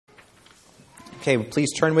Okay, please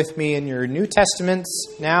turn with me in your New Testaments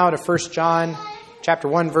now to 1 John chapter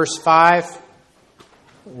 1, verse 5.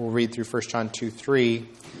 We'll read through 1 John 2, 3,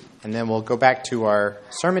 and then we'll go back to our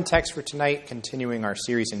sermon text for tonight, continuing our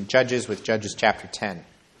series in Judges with Judges chapter 10.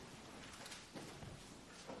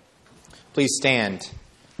 Please stand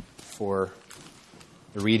for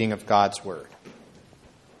the reading of God's Word.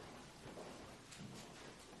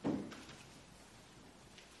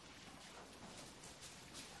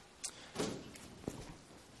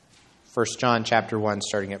 1 John chapter 1,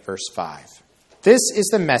 starting at verse 5. This is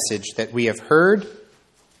the message that we have heard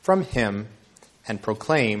from him and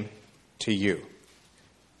proclaim to you,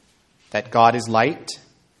 that God is light,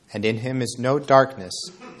 and in him is no darkness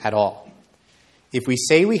at all. If we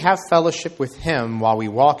say we have fellowship with him while we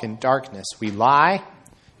walk in darkness, we lie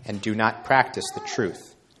and do not practice the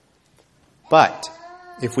truth. But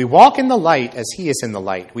if we walk in the light as he is in the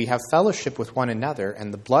light, we have fellowship with one another,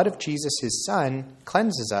 and the blood of Jesus his Son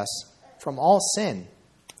cleanses us from all sin.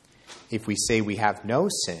 If we say we have no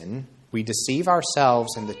sin, we deceive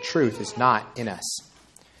ourselves and the truth is not in us.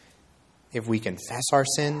 If we confess our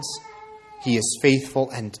sins, he is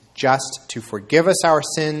faithful and just to forgive us our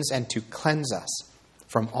sins and to cleanse us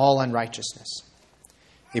from all unrighteousness.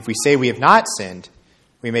 If we say we have not sinned,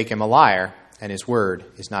 we make him a liar and his word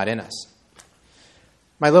is not in us.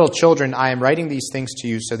 My little children, I am writing these things to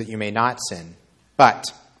you so that you may not sin. But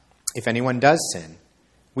if anyone does sin,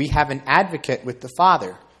 we have an advocate with the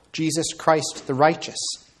Father, Jesus Christ the righteous.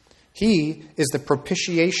 He is the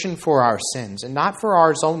propitiation for our sins, and not for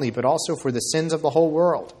ours only, but also for the sins of the whole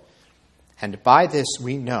world. And by this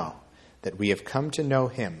we know that we have come to know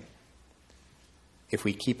him, if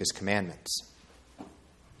we keep his commandments.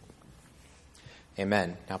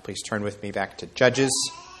 Amen. Now please turn with me back to Judges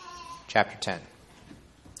chapter 10.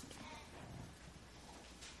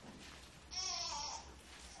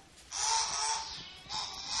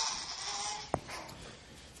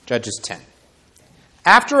 Judges 10.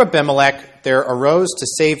 After Abimelech, there arose to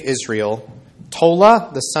save Israel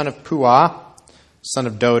Tola, the son of Puah, son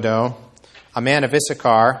of Dodo, a man of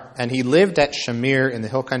Issachar, and he lived at Shamir in the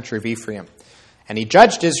hill country of Ephraim. And he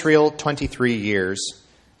judged Israel 23 years.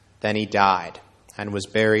 Then he died and was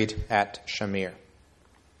buried at Shamir.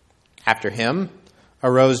 After him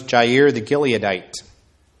arose Jair the Gileadite,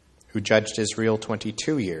 who judged Israel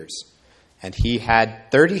 22 years. And he had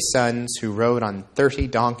 30 sons who rode on 30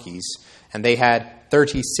 donkeys, and they had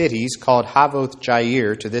 30 cities called Havoth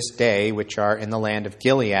Jair to this day, which are in the land of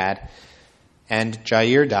Gilead. And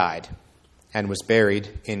Jair died and was buried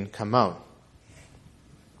in Kamon.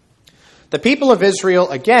 The people of Israel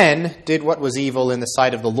again did what was evil in the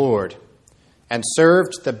sight of the Lord, and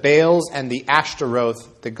served the Baals and the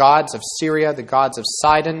Ashtaroth, the gods of Syria, the gods of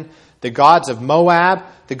Sidon, the gods of Moab,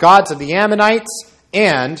 the gods of the Ammonites,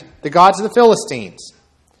 and the gods of the Philistines.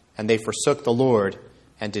 And they forsook the Lord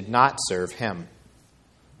and did not serve him.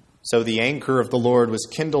 So the anger of the Lord was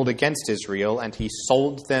kindled against Israel, and he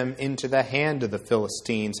sold them into the hand of the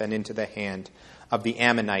Philistines and into the hand of the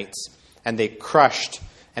Ammonites. And they crushed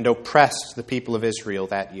and oppressed the people of Israel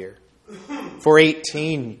that year. For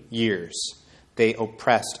 18 years they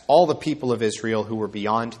oppressed all the people of Israel who were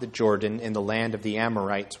beyond the Jordan in the land of the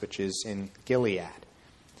Amorites, which is in Gilead.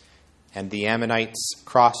 And the Ammonites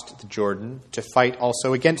crossed the Jordan to fight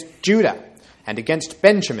also against Judah and against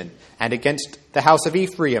Benjamin and against the house of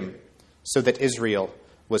Ephraim, so that Israel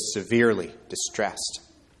was severely distressed.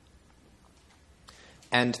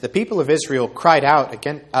 And the people of Israel cried out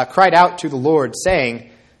to the Lord,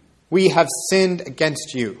 saying, "We have sinned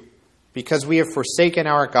against you, because we have forsaken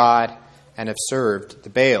our God and have served the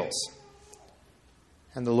Baals."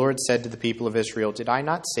 And the Lord said to the people of Israel, "Did I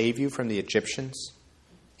not save you from the Egyptians,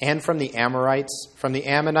 and from the Amorites, from the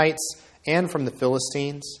Ammonites, and from the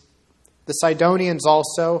Philistines? The Sidonians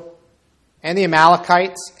also, and the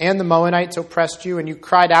Amalekites, and the Moabites oppressed you, and you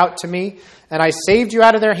cried out to me, and I saved you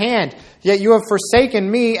out of their hand. Yet you have forsaken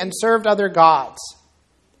me and served other gods.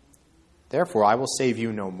 Therefore I will save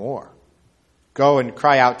you no more. Go and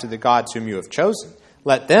cry out to the gods whom you have chosen.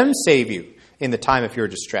 Let them save you in the time of your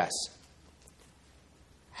distress."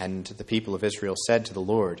 And the people of Israel said to the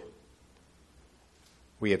Lord,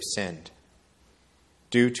 "We have sinned.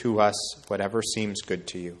 Do to us whatever seems good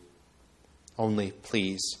to you. Only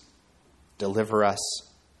please deliver us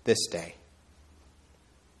this day."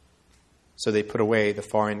 So they put away the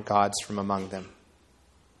foreign gods from among them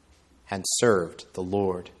and served the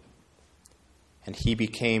Lord. And he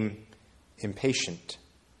became impatient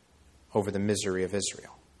over the misery of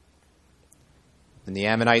Israel. Then the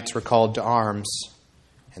Ammonites were called to arms,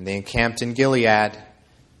 and they encamped in Gilead.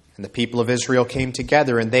 And the people of Israel came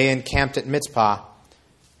together, and they encamped at Mizpah.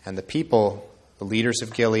 And the people the leaders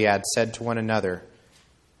of Gilead said to one another,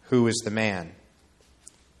 "Who is the man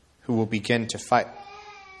who will begin to fight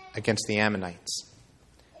against the Ammonites?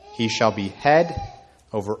 He shall be head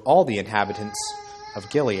over all the inhabitants of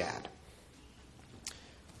Gilead."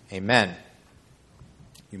 Amen.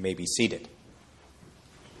 You may be seated.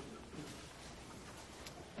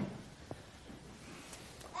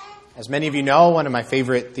 As many of you know, one of my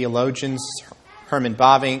favorite theologians, Herman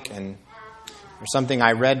Bavinck, and there's something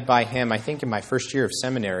I read by him, I think in my first year of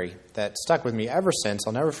seminary, that stuck with me ever since.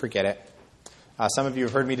 I'll never forget it. Some of you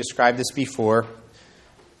have heard me describe this before,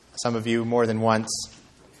 some of you more than once,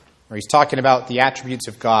 where he's talking about the attributes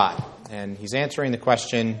of God. And he's answering the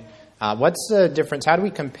question, what's the difference? How do we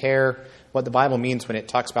compare what the Bible means when it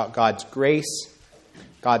talks about God's grace,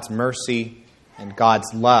 God's mercy, and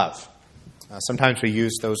God's love? Sometimes we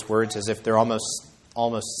use those words as if they're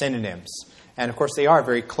almost synonyms. And of course they are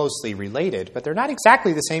very closely related, but they're not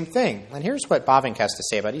exactly the same thing. And here's what Bavinck has to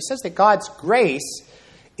say about it. He says that God's grace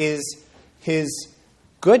is his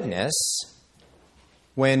goodness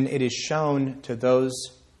when it is shown to those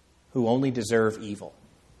who only deserve evil.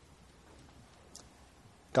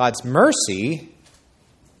 God's mercy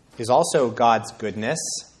is also God's goodness,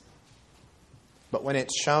 but when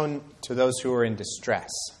it's shown to those who are in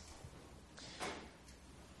distress.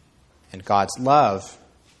 And God's love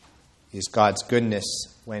is God's goodness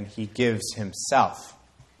when he gives himself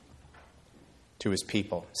to his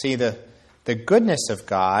people. See, the goodness of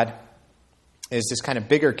God is this kind of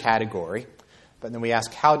bigger category, but then we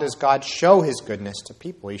ask, how does God show his goodness to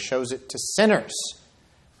people? He shows it to sinners.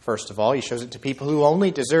 First of all, he shows it to people who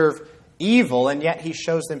only deserve evil, and yet he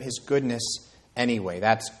shows them his goodness anyway.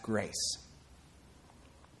 That's grace.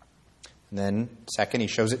 And then, second, he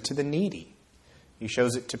shows it to the needy. He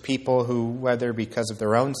shows it to people who, whether because of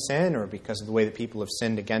their own sin or because of the way that people have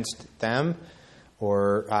sinned against them,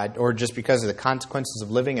 or just because of the consequences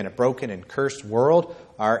of living in a broken and cursed world,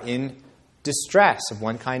 are in distress of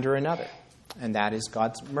one kind or another. And that is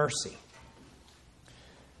God's mercy.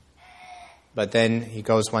 But then he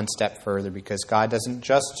goes one step further, because God doesn't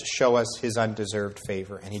just show us his undeserved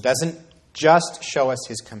favor, and he doesn't just show us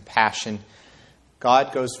his compassion.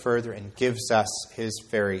 God goes further and gives us his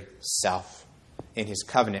very self in his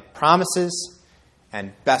covenant promises,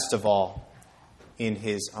 and best of all, in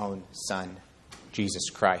his own Son, Jesus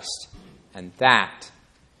Christ. And that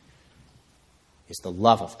is the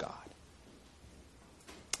love of God.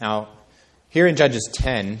 Now, here in Judges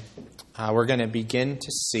 10, we're going to begin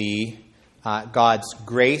to see God's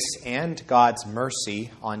grace and God's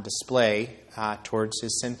mercy on display towards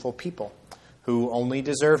his sinful people, who only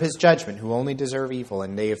deserve his judgment, who only deserve evil.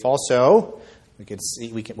 And they have also,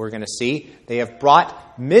 we're going to see, they have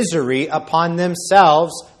brought misery upon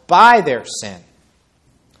themselves by their sin.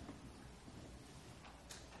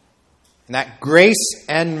 And that grace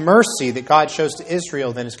and mercy that God shows to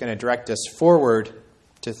Israel then is going to direct us forward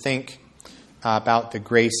to think about the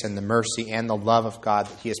grace and the mercy and the love of God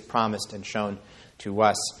that he has promised and shown to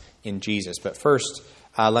us in Jesus. But first,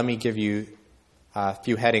 let me give you a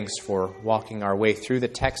few headings for walking our way through the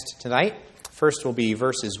text tonight. First will be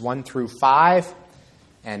verses 1 through 5,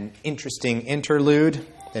 an interesting interlude.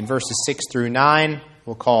 Then verses 6 through 9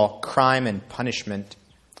 we'll call crime and punishment.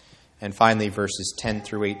 And finally, verses 10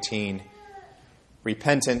 through 18,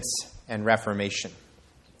 repentance and reformation.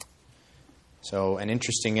 So an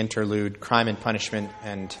interesting interlude, crime and punishment,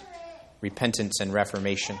 and repentance and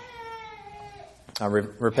reformation.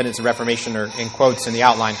 Repentance and reformation are in quotes in the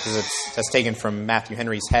outline because that's taken from Matthew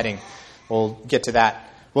Henry's heading. We'll get to that.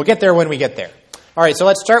 We'll get there when we get there. All right, so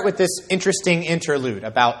let's start with this interesting interlude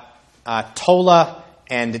about Tola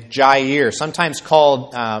and Jair, sometimes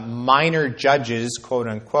called minor judges, quote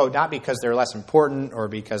unquote, not because they're less important or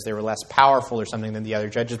because they were less powerful or something than the other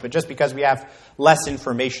judges, but just because we have less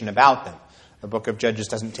information about them. The book of Judges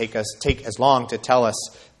doesn't take as long to tell us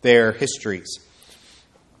their histories.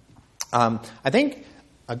 I think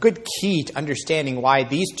a good key to understanding why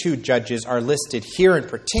these two judges are listed here in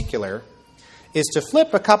particular is to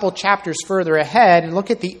flip a couple chapters further ahead and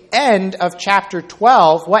look at the end of chapter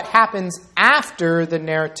 12, what happens after the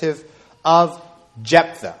narrative of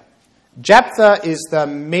Jephthah. Jephthah is the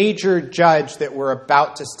major judge that we're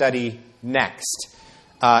about to study next,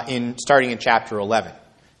 starting in chapter 11.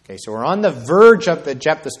 Okay, so we're on the verge of the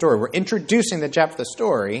Jephthah story. We're introducing the Jephthah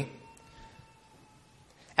story.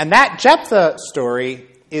 And that Jephthah story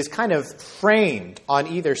is kind of framed on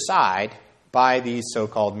either side by these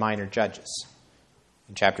so-called minor judges.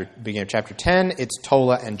 Beginning of chapter 10, it's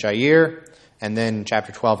Tola and Jair. And then in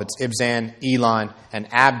chapter 12, it's Ibzan, Elon, and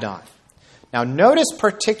Abdon. Now notice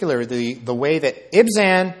particularly the way that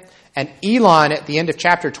Ibzan And Elon at the end of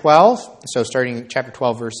chapter 12, so starting in chapter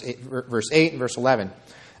 12, verse 8 and verse 11,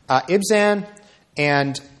 Ibzan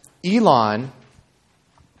and Elon,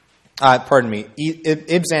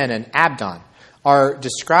 Ibzan and Abdon are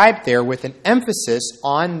described there with an emphasis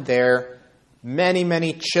on their many,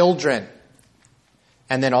 many children.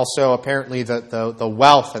 And then also apparently the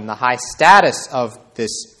wealth and the high status of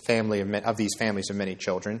this family of these families of many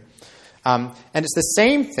children. And it's the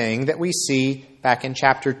same thing that we see back in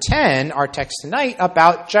chapter 10, our text tonight,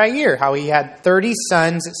 about Jair, how he had 30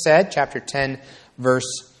 sons, it said, chapter 10,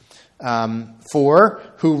 verse 4,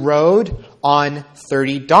 who rode on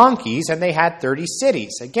 30 donkeys, and they had 30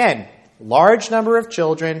 cities. Again, large number of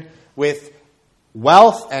children with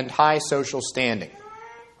wealth and high social standing.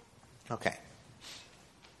 Okay.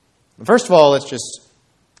 First of all, let's just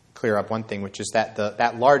clear up one thing, which is that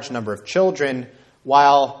that large number of children,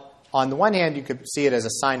 while on the one hand you could see it as a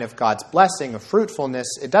sign of God's blessing, of fruitfulness,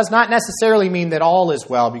 it does not necessarily mean that all is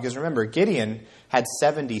well, because remember, Gideon had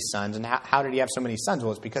 70 sons, and how did he have so many sons?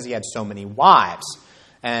 Well, it's because he had so many wives.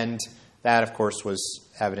 And that, of course, was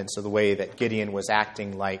evidence of the way that Gideon was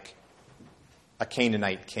acting like a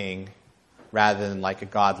Canaanite king rather than like a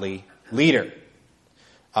godly leader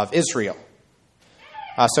of Israel.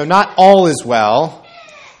 So not all is well,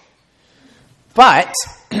 but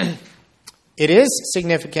it is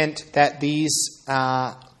significant that these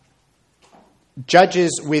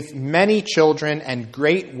judges with many children and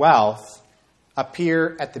great wealth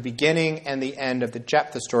appear at the beginning and the end of the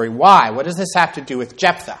Jephthah story. Why? What does this have to do with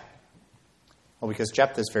Jephthah? Well, because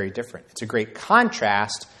Jephthah is very different. It's a great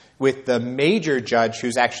contrast with the major judge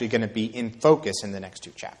who's actually going to be in focus in the next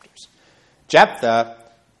two chapters. Jephthah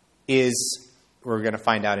is, we're going to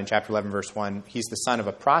find out in chapter 11, verse 1, he's the son of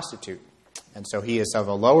a prostitute. And so he is of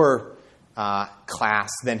a lower class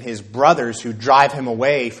than his brothers who drive him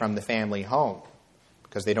away from the family home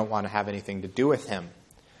because they don't want to have anything to do with him.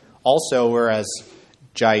 Also, whereas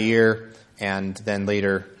Jair and then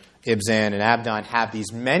later Ibzan and Abdon have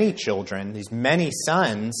these many children, these many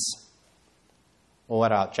sons, well,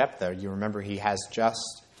 what about Jephthah? You remember he has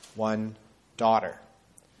just one daughter.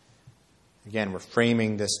 Again, we're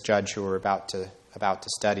framing this judge who we're about to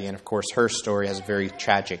study, and of course her story has a very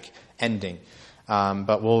tragic ending.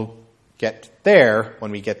 But we'll get there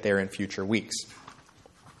when we get there in future weeks.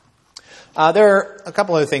 There are a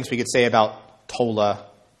couple other things we could say about Tola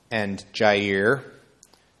and Jair,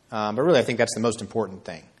 but really I think that's the most important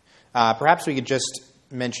thing. Perhaps we could just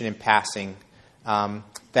mention in passing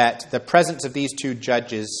that the presence of these two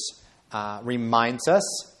judges reminds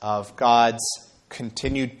us of God's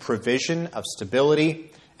continued provision of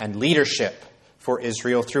stability and leadership for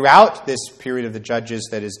Israel throughout this period of the judges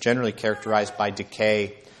that is generally characterized by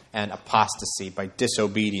decay and apostasy, by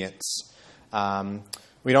disobedience.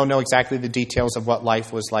 We don't know exactly the details of what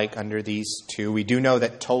life was like under these two. We do know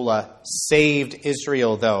that Tola saved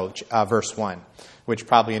Israel, though, verse 1, which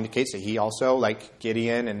probably indicates that he also, like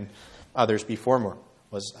Gideon and others before him,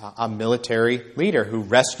 was a military leader who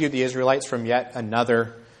rescued the Israelites from yet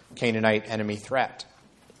another Canaanite enemy threat.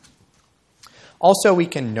 Also, we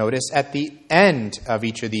can notice at the end of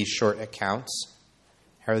each of these short accounts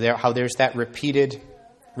how there's that repeated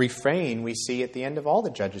refrain we see at the end of all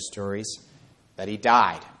the judges' stories, that he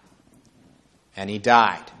died. And he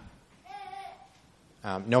died.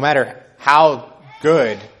 No matter how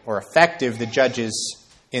good or effective the judges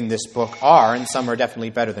in this book are, and some are definitely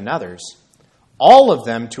better than others, all of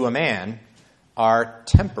them, to a man, are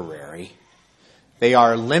temporary. They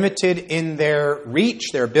are limited in their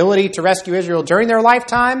reach, their ability to rescue Israel during their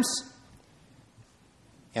lifetimes,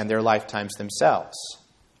 and their lifetimes themselves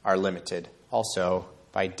are limited also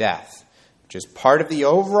by death, which is part of the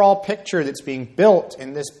overall picture that's being built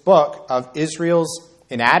in this book of Israel's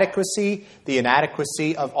inadequacy, the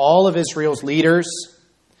inadequacy of all of Israel's leaders,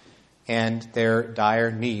 and their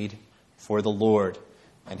dire need for the Lord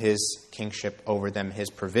and his kingship over them, his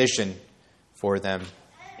provision for them.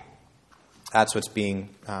 That's what's being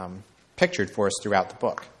pictured for us throughout the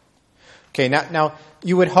book. Okay, now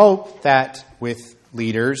you would hope that with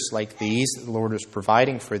leaders like these, that the Lord is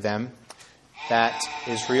providing for them, that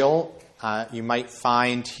Israel, you might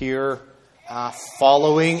find here,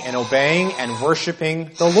 following and obeying and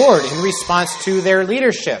worshiping the Lord in response to their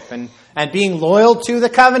leadership and being loyal to the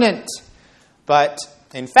covenant. But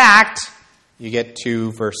in fact, you get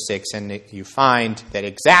to verse 6 and you find that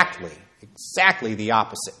exactly the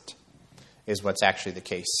opposite is what's actually the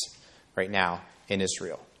case right now in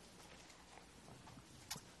Israel.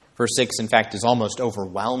 Verse 6, in fact, is almost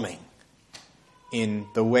overwhelming in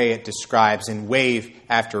the way it describes in wave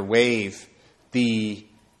after wave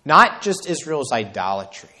not just Israel's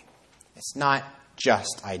idolatry. It's not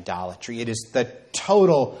just idolatry. It is the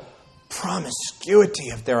total promiscuity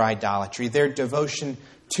of their idolatry, their devotion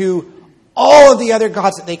to all of the other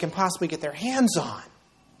gods that they can possibly get their hands on.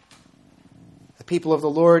 The people of the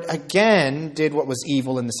Lord again did what was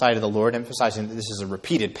evil in the sight of the Lord, emphasizing that this is a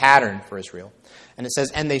repeated pattern for Israel. And it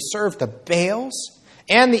says, and they served the Baals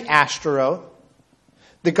and the Ashtaroth,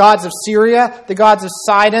 the gods of Syria, the gods of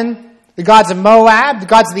Sidon, the gods of Moab, the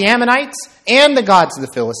gods of the Ammonites, and the gods of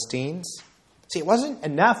the Philistines. See, it wasn't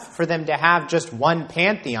enough for them to have just one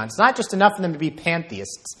pantheon. It's not just enough for them to be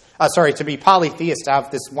pantheists. To be polytheists, to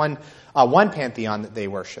have this one pantheon that they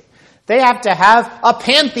worship. They have to have a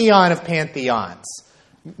pantheon of pantheons.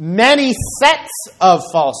 Many sets of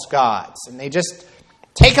false gods. And they just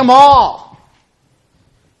take them all.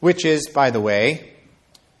 Which is, by the way,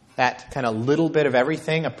 that kind of little bit of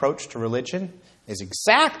everything approach to religion is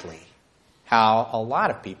exactly how a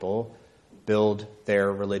lot of people build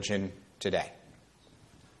their religion today.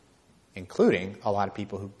 Including a lot of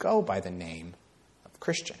people who go by the name of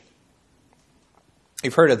Christian.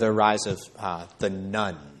 You've heard of the rise of the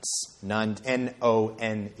nuns. N-O-N-E-S.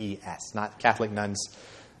 Not Catholic nuns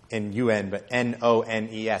N-U-N, but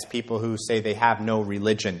N-O-N-E-S. People who say they have no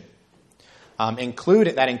religion.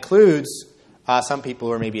 That includes some people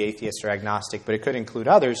who are maybe atheists or agnostic, but it could include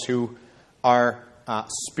others who are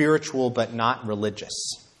spiritual but not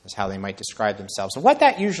religious, is how they might describe themselves. And what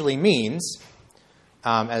that usually means,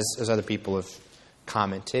 as other people have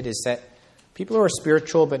commented, is that people who are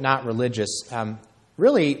spiritual but not religious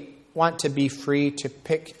really want to be free to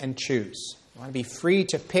pick and choose. They want to be free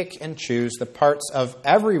to pick and choose the parts of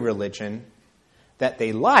every religion that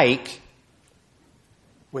they like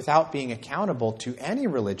without being accountable to any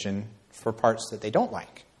religion for parts that they don't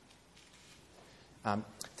like.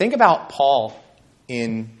 Think about Paul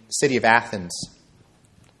in the city of Athens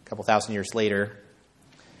a couple thousand years later,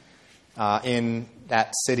 in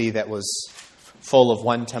that city that was full of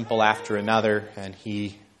one temple after another, and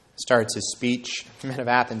he starts his speech. Men of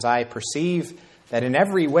Athens, I perceive that in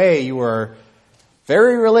every way you are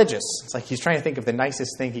very religious. It's like he's trying to think of the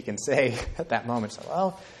nicest thing he can say at that moment. So,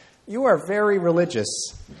 well, you are very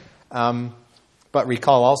religious. But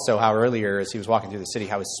recall also how earlier, as he was walking through the city,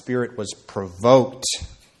 how his spirit was provoked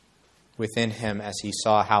within him as he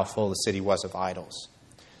saw how full the city was of idols.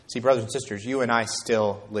 See, brothers and sisters, you and I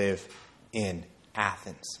still live in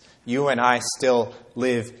Athens. You and I still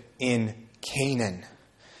live in Canaan.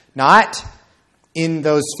 Not in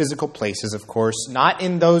those physical places, of course, not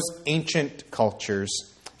in those ancient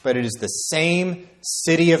cultures, but it is the same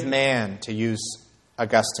city of man, to use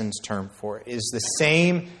Augustine's term for it. It is the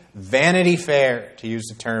same Vanity Fair, to use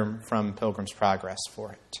the term from Pilgrim's Progress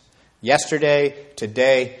for it. Yesterday,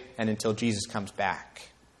 today, and until Jesus comes back.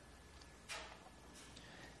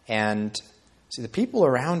 And see, the people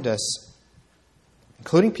around us,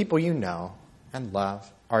 including people you know and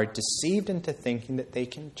love, are deceived into thinking that they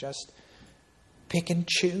can just pick and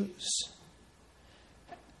choose.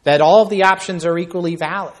 That all of the options are equally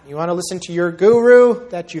valid. You want to listen to your guru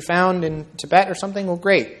that you found in Tibet or something? Well,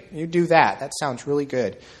 great. You do that. That sounds really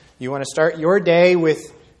good. You want to start your day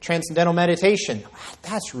with transcendental meditation?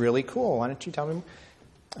 That's really cool. Why don't you tell me?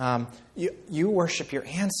 You worship your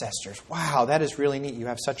ancestors. Wow, that is really neat. You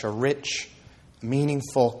have such a rich,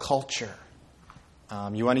 meaningful culture.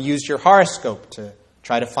 You want to use your horoscope to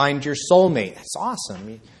try to find your soulmate. That's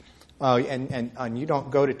awesome. And you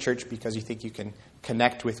don't go to church because you think you can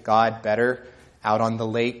connect with God better out on the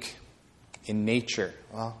lake in nature.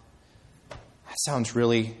 Well, that sounds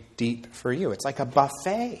really deep for you. It's like a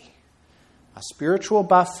buffet, a spiritual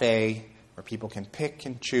buffet where people can pick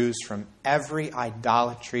and choose from every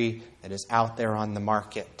idolatry that is out there on the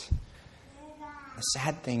market. The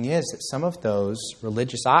sad thing is that some of those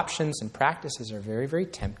religious options and practices are very, very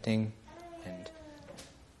tempting and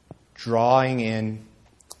drawing in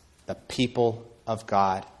the people of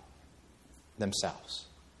God themselves.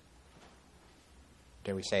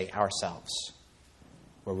 Dare we say ourselves,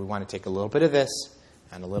 where we want to take a little bit of this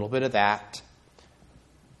and a little bit of that.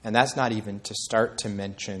 And that's not even to start to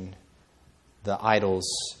mention the idols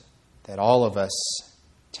that all of us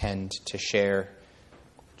tend to share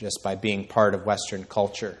just by being part of Western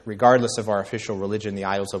culture. Regardless of our official religion, the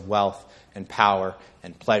idols of wealth and power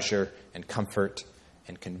and pleasure and comfort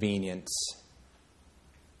and convenience,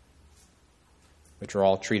 which are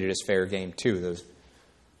all treated as fair game too.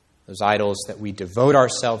 Those idols that we devote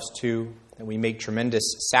ourselves to, that we make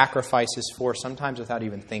tremendous sacrifices for, sometimes without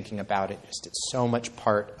even thinking about it. Just it's so much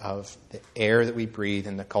part of the air that we breathe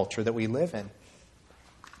and the culture that we live in.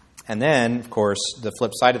 And then, of course, the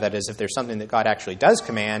flip side of that is if there's something that God actually does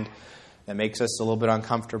command that makes us a little bit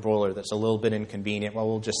uncomfortable or that's a little bit inconvenient, well,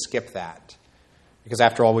 we'll just skip that. Because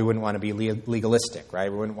after all, we wouldn't want to be legalistic,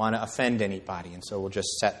 right? We wouldn't want to offend anybody, and so we'll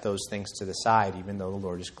just set those things to the side, even though the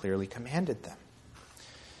Lord has clearly commanded them.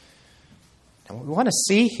 And what we want to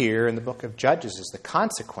see here in the book of Judges is the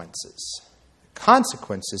consequences.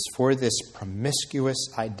 Consequences for this promiscuous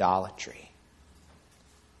idolatry.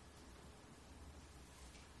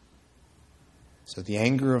 So the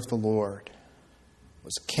anger of the Lord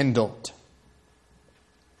was kindled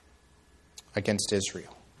against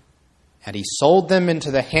Israel. And he sold them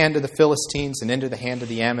into the hand of the Philistines and into the hand of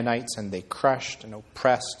the Ammonites, and they crushed and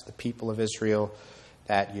oppressed the people of Israel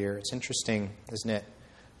that year. It's interesting, isn't it?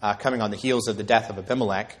 Coming on the heels of the death of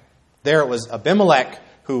Abimelech. There it was Abimelech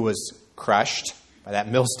who was crushed by that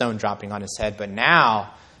millstone dropping on his head, but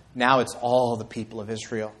now it's all the people of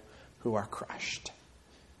Israel who are crushed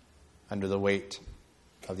under the weight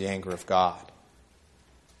of the anger of God.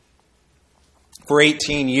 For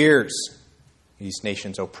 18 years, these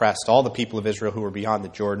nations oppressed all the people of Israel who were beyond the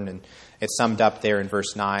Jordan. And it's summed up there in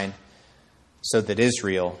verse 9. So that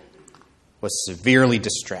Israel was severely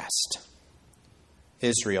distressed.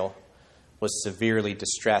 Israel was severely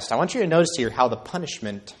distressed. I want you to notice here how the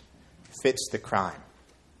punishment fits the crime.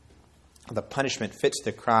 The punishment fits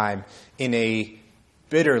the crime in a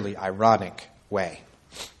bitterly ironic way.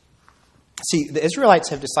 See, the Israelites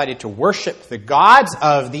have decided to worship the gods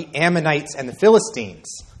of the Ammonites and the Philistines.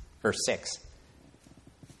 Verse 6.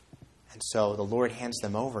 And so the Lord hands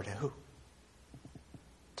them over to who?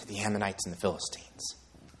 To the Ammonites and the Philistines.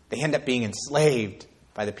 They end up being enslaved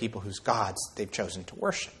by the people whose gods they've chosen to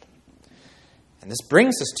worship. And this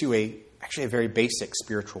brings us to actually a very basic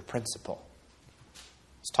spiritual principle.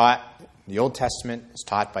 It's taught in the Old Testament, it's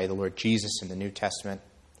taught by the Lord Jesus in the New Testament,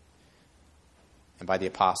 and by the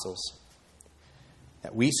apostles,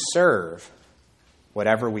 that we serve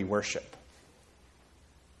whatever we worship.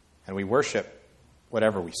 And we worship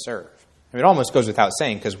whatever we serve. I mean, it almost goes without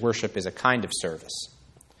saying, because worship is a kind of service.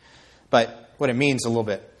 But what it means in a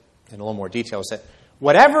little more detail is that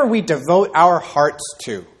whatever we devote our hearts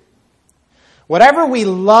to, whatever we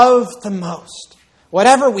love the most,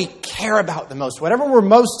 whatever we care about the most, whatever we're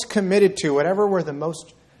most committed to, whatever we're the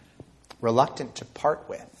most reluctant to part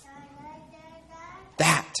with,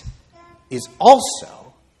 that is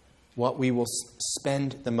also what we will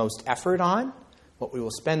spend the most effort on, what we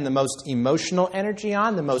will spend the most emotional energy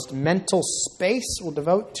on, the most mental space we'll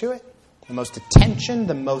devote to it, the most attention,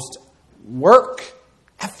 the most work,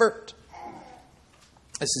 effort.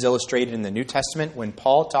 This is illustrated in the New Testament when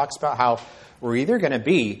Paul talks about how we're either going to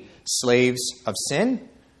be slaves of sin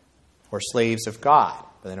or slaves of God.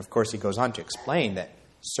 But then, of course, he goes on to explain that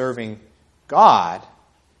serving God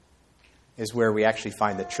is where we actually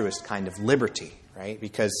find the truest kind of liberty, right?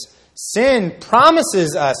 Because sin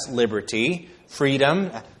promises us liberty,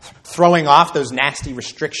 freedom, throwing off those nasty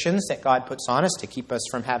restrictions that God puts on us to keep us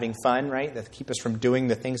from having fun, right? That keep us from doing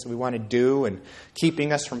the things that we want to do and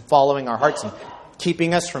keeping us from following our hearts and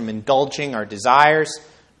keeping us from indulging our desires.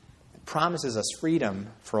 It promises us freedom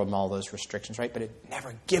from all those restrictions, right? But it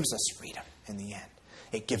never gives us freedom in the end.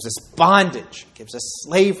 It gives us bondage. It gives us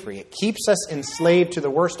slavery. It keeps us enslaved to the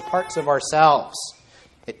worst parts of ourselves.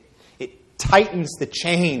 It tightens the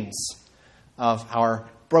chains of our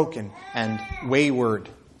broken and wayward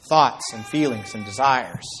thoughts and feelings and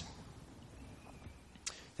desires.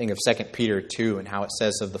 Think of 2 Peter 2 and how it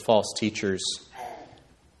says of the false teachers,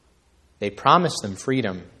 they promise them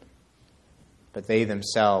freedom, but they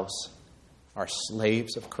themselves are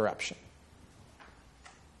slaves of corruption.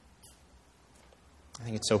 I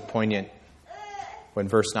think it's so poignant when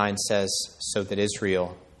verse 9 says, so that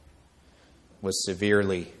Israel was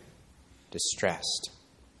severely distressed.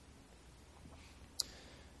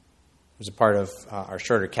 There's a part of our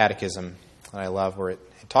shorter catechism that I love where it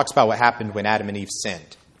talks about what happened when Adam and Eve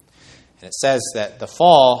sinned. And it says that the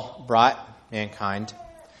fall brought mankind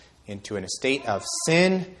into an estate of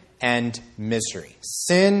sin and misery.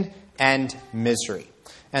 Sin and misery.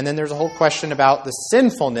 And then there's a whole question about the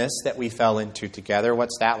sinfulness that we fell into together.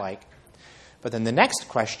 What's that like? But then the next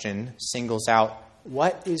question singles out,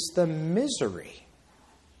 what is the misery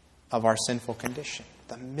of our sinful condition?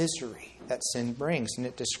 The misery that sin brings. And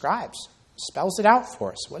it spells it out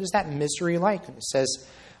for us. What is that misery like? And it says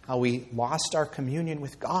how we lost our communion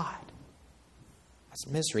with God. That's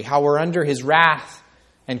misery. How we're under his wrath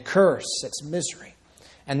and curse. That's misery.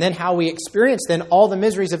 And then how we experience then all the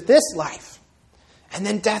miseries of this life. And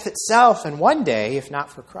then death itself. And one day, if not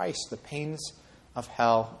for Christ, the pains of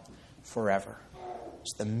hell forever.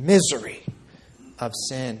 It's the misery of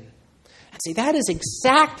sin. And see, that is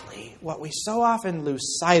exactly what we so often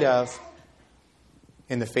lose sight of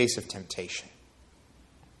in the face of temptation.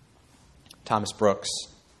 Thomas Brooks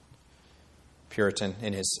Puritan,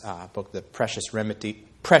 in his book, The Precious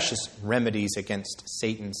Remedies Against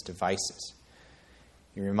Satan's Devices.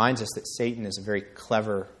 He reminds us that Satan is a very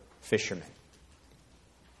clever fisherman.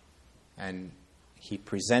 And he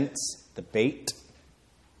presents the bait,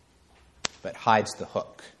 but hides the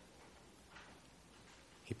hook.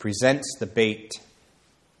 He presents the bait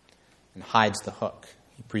and hides the hook.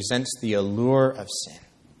 He presents the allure of sin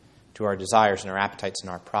to our desires and our appetites and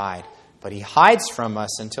our pride, but he hides from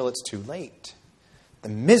us until it's too late. The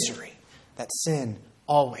misery that sin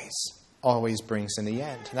always brings in the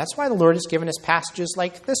end. And that's why the Lord has given us passages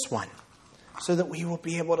like this one, so that we will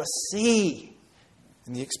be able to see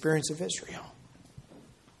in the experience of Israel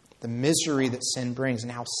the misery that sin brings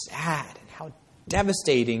and how sad and how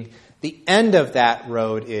devastating the end of that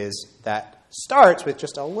road is, that starts with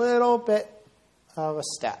just a little bit of a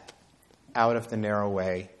step out of the narrow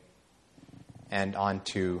way and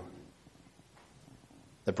onto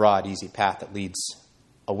the broad, easy path that leads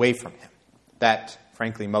away from him, that,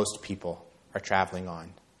 frankly, most people are traveling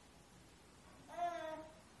on.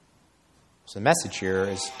 So the message here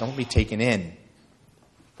is, don't be taken in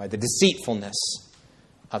by the deceitfulness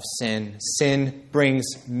of sin. Sin brings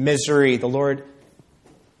misery. The Lord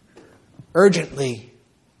urgently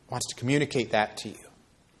wants to communicate that to you.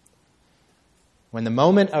 When the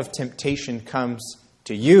moment of temptation comes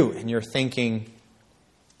to you and you're thinking,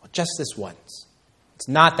 well, just this once. It's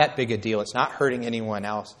not that big a deal. It's not hurting anyone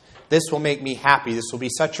else. This will make me happy. This will be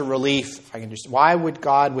such a relief. If I can just, why would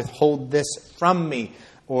God withhold this from me?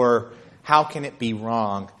 Or how can it be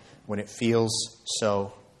wrong when it feels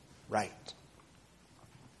so right?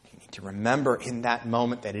 You need to remember in that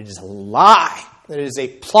moment that it is a lie, that it is a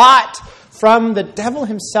plot from the devil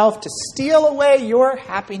himself to steal away your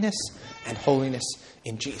happiness and holiness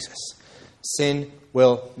in Jesus. Sin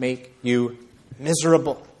will make you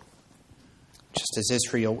miserable, just as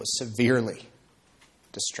Israel was severely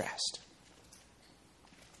distressed.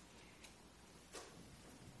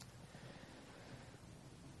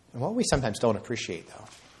 And what we sometimes don't appreciate, though,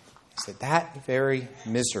 is that very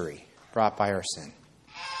misery brought by our sin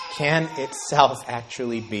can itself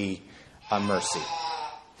actually be a mercy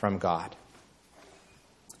from God.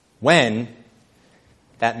 When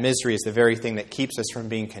that misery is the very thing that keeps us from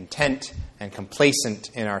being content and complacent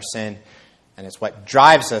in our sin, and it's what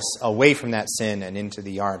drives us away from that sin and into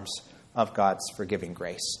the arms of God's forgiving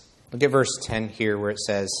grace. Look at verse 10 here, where it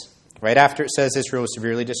says, right after it says Israel was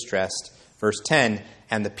severely distressed, verse 10,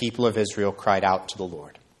 and the people of Israel cried out to the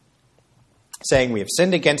Lord, saying, we have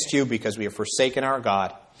sinned against you because we have forsaken our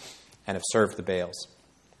God and have served the Baals.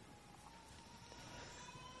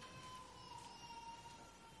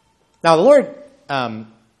 Now the Lord,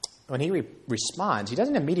 when he responds, he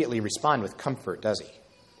doesn't immediately respond with comfort, does he?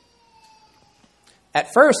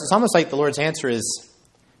 At first, it's almost like the Lord's answer is,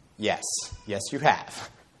 yes, you have.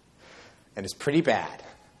 And it's pretty bad.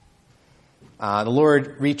 The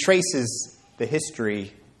Lord retraces the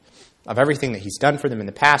history of everything that he's done for them in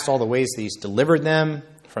the past, all the ways that he's delivered them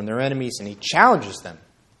from their enemies, and he challenges them.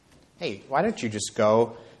 Hey, why don't you just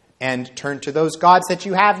go and turn to those gods that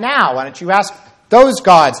you have now? Why don't you ask those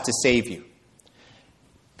gods to save you?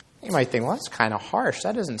 You might think, well, that's kind of harsh.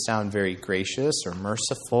 That doesn't sound very gracious or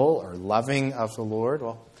merciful or loving of the Lord.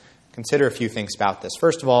 Well, consider a few things about this.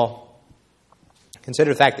 First of all,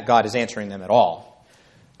 consider the fact that God is answering them at all.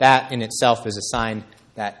 That in itself is a sign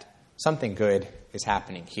that something good is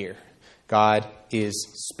happening here. God is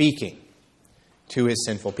speaking to his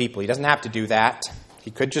sinful people. He doesn't have to do that.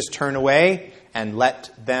 He could just turn away and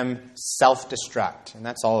let them self-destruct. And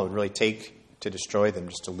that's all it would really take to destroy them,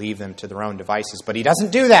 just to leave them to their own devices. But he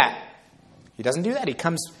doesn't do that. He doesn't do that. He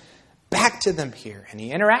comes back to them here, and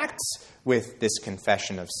he interacts with this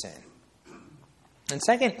confession of sin. And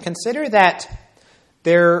second, consider that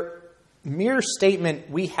their mere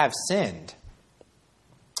statement, we have sinned,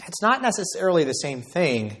 it's not necessarily the same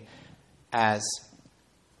thing as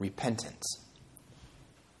repentance.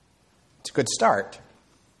 It's a good start.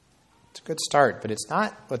 It's a good start, but it's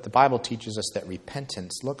not what the Bible teaches us that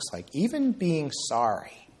repentance looks like. Even being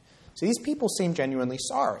sorry. So these people seem genuinely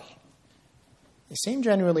sorry. They seem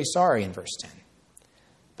genuinely sorry in verse 10.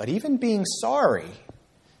 But even being sorry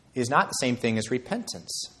is not the same thing as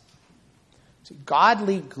repentance. See,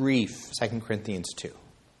 godly grief, 2 Corinthians 2.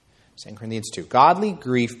 2 Corinthians 2. Godly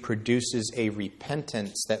grief produces a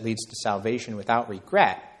repentance that leads to salvation without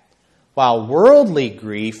regret, while worldly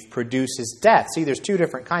grief produces death. See, there's two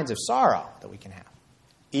different kinds of sorrow that we can have,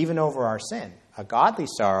 even over our sin. A godly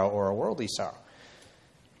sorrow or a worldly sorrow.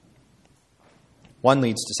 One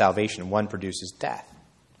leads to salvation, one produces death.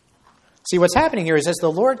 See, what's happening here is as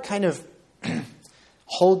the Lord kind of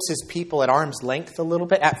holds his people at arm's length a little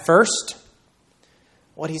bit at first,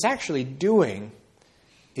 What he's actually doing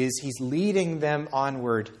is he's leading them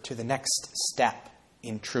onward to the next step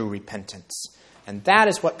in true repentance. And that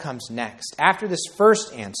is what comes next. After this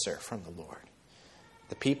first answer from the Lord,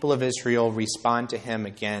 the people of Israel respond to him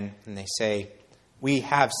again, and they say, "We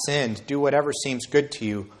have sinned. Do whatever seems good to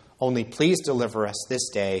you. Only please deliver us this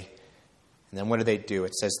day." And then what do?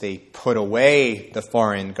 It says they put away the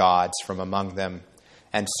foreign gods from among them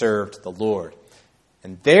and served the Lord.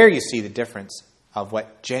 And there you see the difference of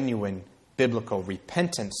what genuine biblical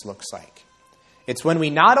repentance looks like. It's when we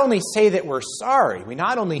not only say that we're sorry, we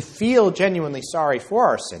not only feel genuinely sorry for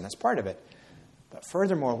our sin, that's part of it, but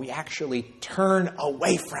furthermore, we actually turn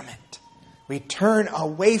away from it. We turn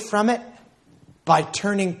away from it by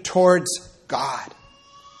turning towards God,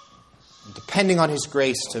 and depending on His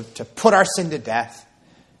grace to put our sin to death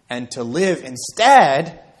and to live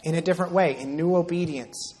instead in a different way, in new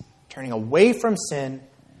obedience, turning away from sin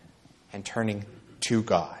and turning to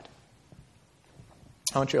God.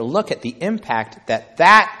 I want you to look at the impact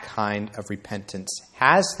that kind of repentance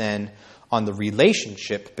has then on the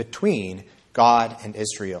relationship between God and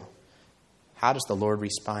Israel. How does the Lord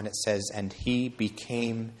respond? It says, "And he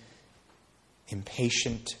became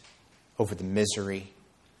impatient over the misery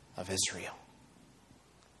of Israel."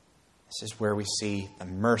 This is where we see the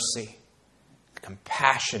mercy, the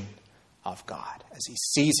compassion of God as he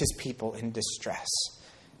sees his people in distress,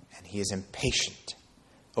 and he is impatient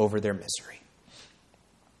over their misery.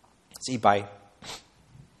 See, by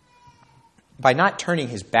not turning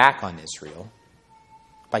his back on Israel,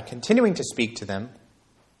 by continuing to speak to them,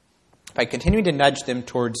 by continuing to nudge them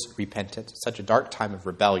towards repentance, such a dark time of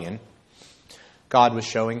rebellion, God was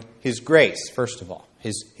showing his grace, first of all,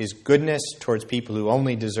 his goodness towards people who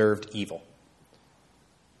only deserved evil.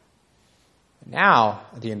 Now,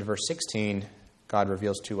 at the end of verse 16, God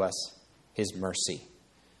reveals to us his mercy,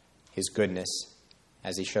 his goodness,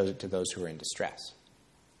 as he shows it to those who are in distress.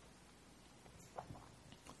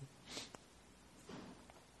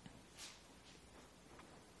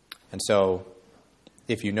 And so,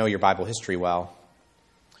 if you know your Bible history well,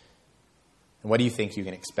 what do you think you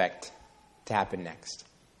can expect to happen next?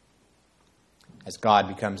 As God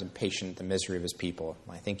becomes impatient at the misery of his people.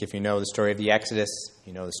 I think if you know the story of the Exodus,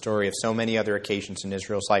 you know the story of so many other occasions in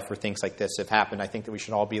Israel's life where things like this have happened, I think that we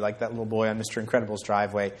should all be like that little boy on Mr. Incredible's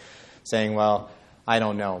driveway saying, well, I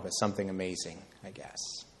don't know, but something amazing, I guess.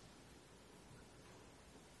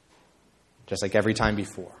 Just like every time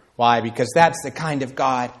before. Why? Because that's the kind of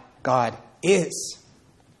God God is.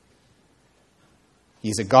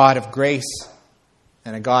 He's a God of grace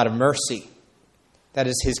and a God of mercy. That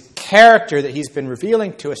is his character that he's been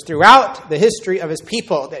revealing to us throughout the history of his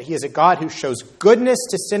people, that he is a God who shows goodness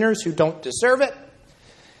to sinners who don't deserve it,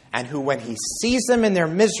 and who, when he sees them in their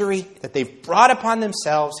misery that they've brought upon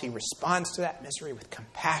themselves, he responds to that misery with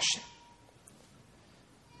compassion,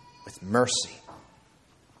 with mercy.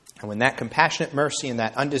 And when that compassionate mercy and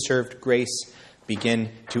that undeserved grace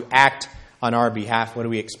begin to act on our behalf, what do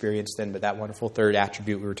we experience then but that wonderful third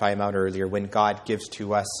attribute we were talking about earlier, when God gives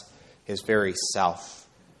to us his very self,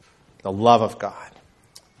 the love of God,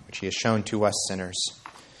 which he has shown to us sinners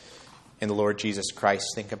in the Lord Jesus Christ.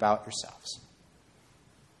 Think about yourselves.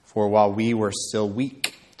 For while we were still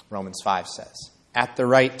weak, Romans 5 says, at the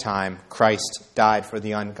right time, Christ died for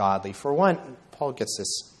the ungodly. For one, Paul gets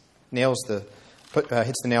this,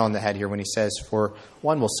 hits the nail on the head here when he says, for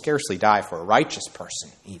one will scarcely die for a righteous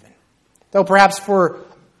person even. Though perhaps for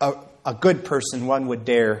a good person, one would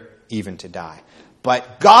dare even to die.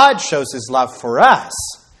 But God shows his love for us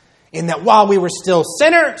in that while we were still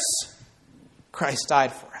sinners, Christ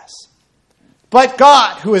died for us. But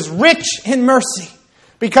God, who is rich in mercy,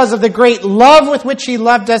 because of the great love with which he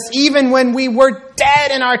loved us, even when we were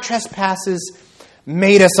dead in our trespasses,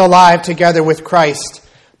 made us alive together with Christ.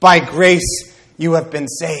 By grace you have been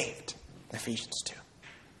saved. Ephesians 2.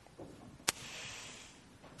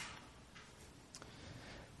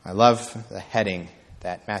 I love the heading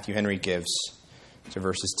that Matthew Henry gives to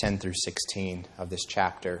verses 10 through 16 of this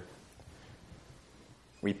chapter.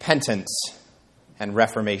 Repentance and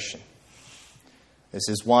reformation. This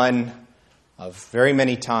is one of very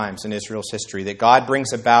many times in Israel's history that God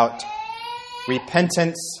brings about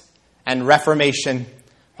repentance and reformation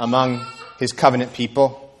among his covenant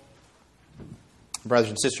people. Brothers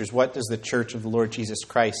and sisters, what does the Church of the Lord Jesus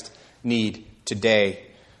Christ need today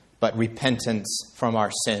but repentance from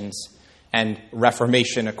our sins and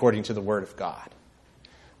reformation according to the Word of God?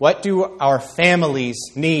 What do our families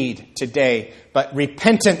need today but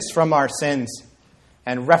repentance from our sins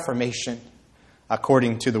and reformation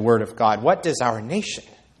according to the Word of God? What does our nation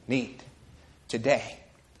need today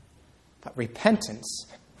but repentance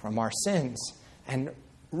from our sins and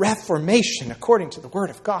reformation according to the Word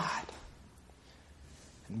of God.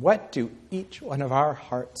 And what do each one of our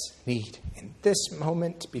hearts need in this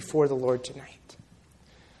moment before the Lord tonight?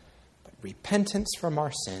 But repentance from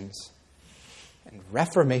our sins and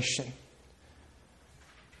reformation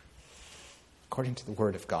according to the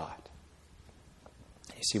Word of God.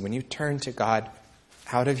 You see, when you turn to God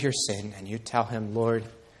out of your sin and you tell him, Lord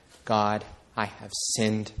God, I have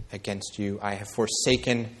sinned against you. I have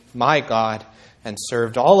forsaken my God and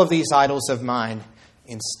served all of these idols of mine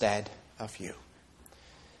instead of you.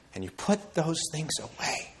 And you put those things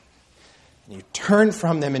away. And you turn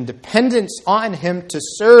from them in dependence on him to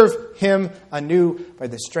serve him anew by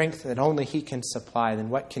the strength that only he can supply. Then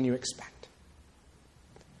what can you expect?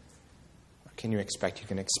 What can you expect? You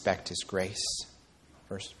can expect his grace.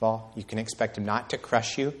 First of all, you can expect him not to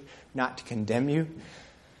crush you, not to condemn you,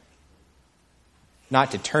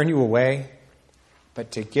 not to turn you away,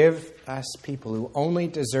 but to give us people who only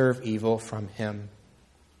deserve evil from him,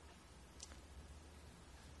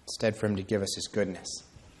 instead for him to give us his goodness,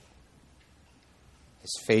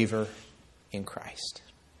 his favor in Christ.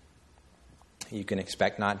 You can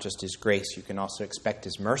expect not just his grace, you can also expect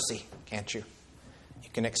his mercy, can't you? You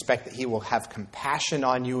can expect that he will have compassion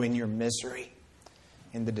on you in your misery,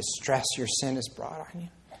 in the distress your sin has brought on you.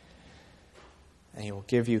 And he will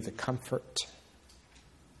give you the comfort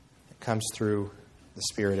that comes through the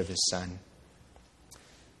Spirit of his Son.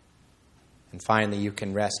 And finally, you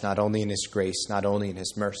can rest not only in his grace, not only in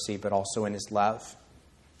his mercy, but also in his love.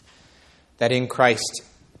 That in Christ,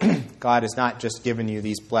 God has not just given you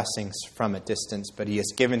these blessings from a distance, but he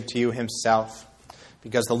has given to you himself.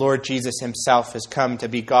 Because the Lord Jesus himself has come to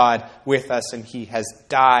be God with us, and he has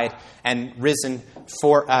died and risen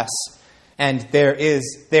for us. And there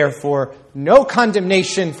is, therefore, no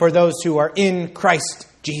condemnation for those who are in Christ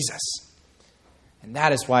Jesus. And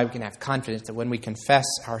that is why we can have confidence that when we confess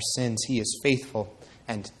our sins, he is faithful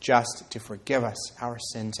and just to forgive us our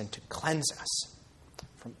sins and to cleanse us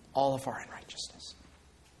from all of our unrighteousness.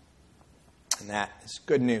 And that is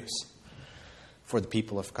good news for the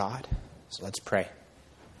people of God. So let's pray.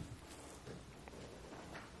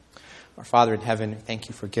 Our Father in heaven, thank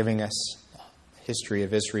you for giving us the history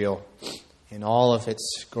of Israel in all of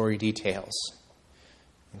its gory details,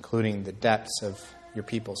 including the depths of your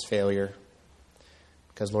people's failure.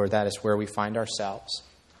 Because, Lord, that is where we find ourselves.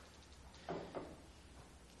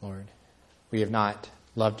 Lord, we have not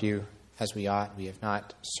loved you as we ought. We have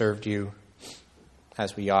not served you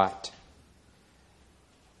as we ought.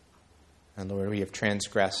 And, Lord, we have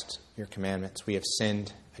transgressed your commandments. We have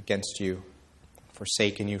sinned against you,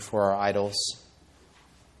 forsaken you for our idols.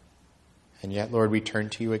 And yet, Lord, we turn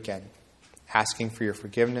to you again, asking for your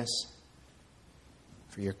forgiveness,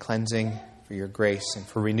 for your cleansing, for your grace, and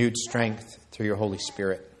for renewed strength through your Holy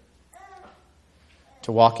Spirit.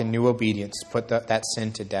 To walk in new obedience, to put that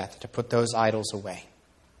sin to death, to put those idols away,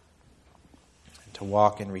 and to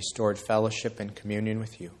walk in restored fellowship and communion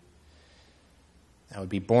with you. That would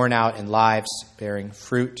be borne out in lives bearing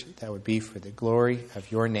fruit that would be for the glory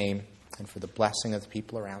of your name and for the blessing of the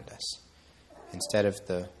people around us, instead of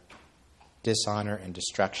the dishonor and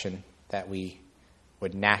destruction that we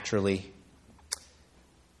would naturally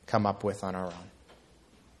come up with on our own.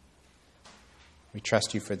 We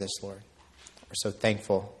trust you for this, Lord. We're so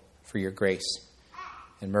thankful for your grace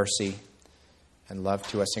and mercy and love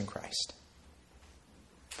to us in Christ.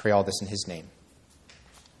 I pray all this in his name.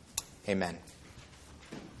 Amen.